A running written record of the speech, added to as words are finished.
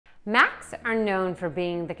Macs are known for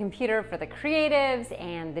being the computer for the creatives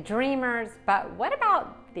and the dreamers, but what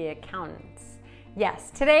about the accountants?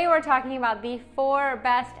 Yes, today we're talking about the 4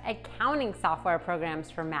 best accounting software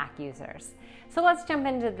programs for Mac users. So let's jump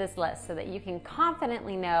into this list so that you can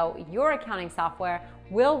confidently know your accounting software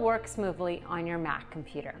will work smoothly on your Mac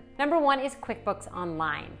computer. Number 1 is QuickBooks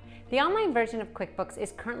Online. The online version of QuickBooks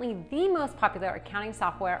is currently the most popular accounting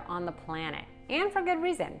software on the planet, and for good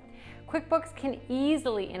reason. QuickBooks can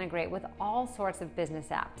easily integrate with all sorts of business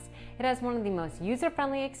apps. It has one of the most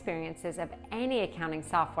user-friendly experiences of any accounting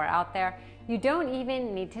software out there. You don't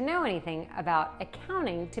even need to know anything about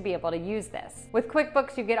accounting to be able to use this. With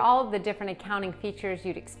QuickBooks, you get all of the different accounting features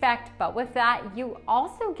you'd expect, but with that, you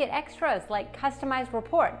also get extras like customized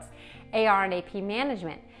reports, AR and AP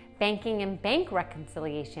management, banking and bank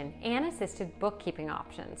reconciliation, and assisted bookkeeping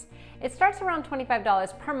options. It starts around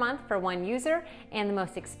 $25 per month for one user, and the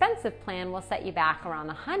most expensive plan will set you back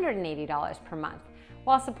around $180 per month,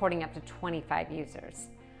 while supporting up to 25 users.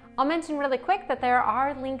 I'll mention really quick that there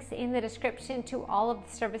are links in the description to all of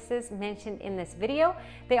the services mentioned in this video.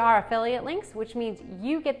 They are affiliate links, which means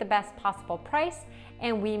you get the best possible price,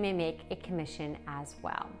 and we may make a commission as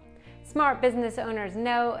well. Smart business owners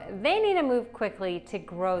know they need to move quickly to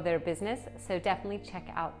grow their business, so definitely check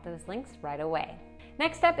out those links right away.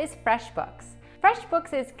 Next up is FreshBooks.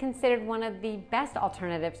 FreshBooks is considered one of the best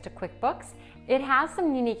alternatives to QuickBooks. It has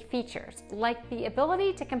some unique features, like the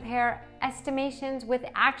ability to compare estimations with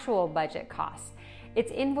actual budget costs.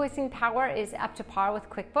 Its invoicing power is up to par with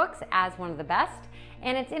QuickBooks as one of the best,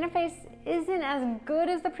 and its interface isn't as good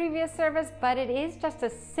as the previous service, but it is just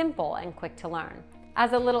as simple and quick to learn.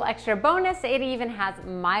 As a little extra bonus, it even has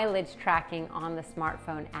mileage tracking on the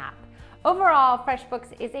smartphone app. Overall,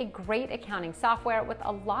 FreshBooks is a great accounting software with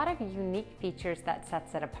a lot of unique features that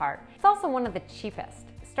sets it apart. It's also one of the cheapest,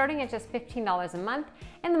 starting at just $15 a month,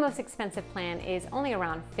 and the most expensive plan is only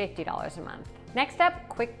around $50 a month. Next up,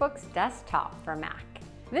 QuickBooks Desktop for Mac.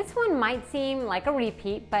 This one might seem like a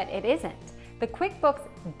repeat, but it isn't. The QuickBooks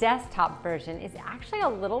Desktop version is actually a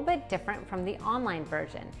little bit different from the online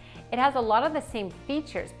version. It has a lot of the same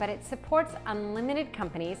features, but it supports unlimited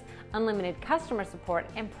companies, unlimited customer support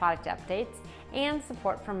and product updates, and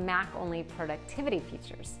support for Mac-only productivity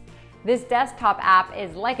features. This desktop app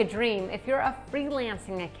is like a dream if you're a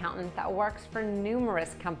freelancing accountant that works for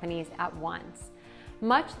numerous companies at once.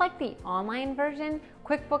 Much like the online version,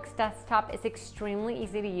 QuickBooks Desktop is extremely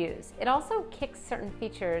easy to use. It also kicks certain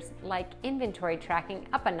features like inventory tracking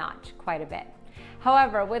up a notch quite a bit.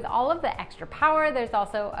 However, with all of the extra power, there's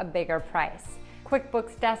also a bigger price.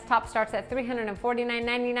 QuickBooks Desktop starts at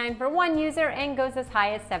 $349.99 for one user and goes as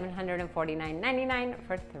high as $749.99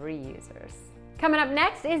 for 3 users. Coming up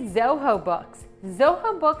next is Zoho Books.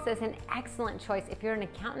 Zoho Books is an excellent choice if you're an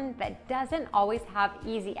accountant that doesn't always have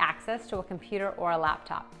easy access to a computer or a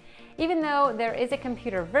laptop. Even though there is a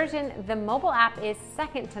computer version, the mobile app is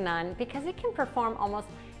second to none because it can perform almost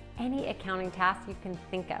any accounting task you can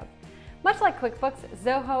think of. Much like QuickBooks,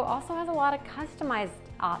 Zoho also has a lot of customized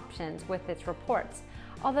options with its reports,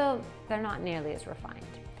 although they're not nearly as refined.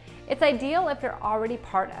 It's ideal if you're already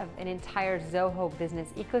part of an entire Zoho business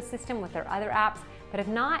ecosystem with their other apps, but if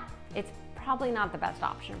not, it's probably not the best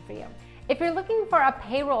option for you. If you're looking for a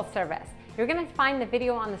payroll service, you're going to find the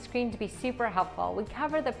video on the screen to be super helpful. We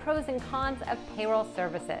cover the pros and cons of payroll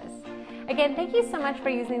services. Again, thank you so much for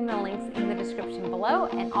using the links in the description below,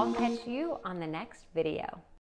 and I'll catch you on the next video.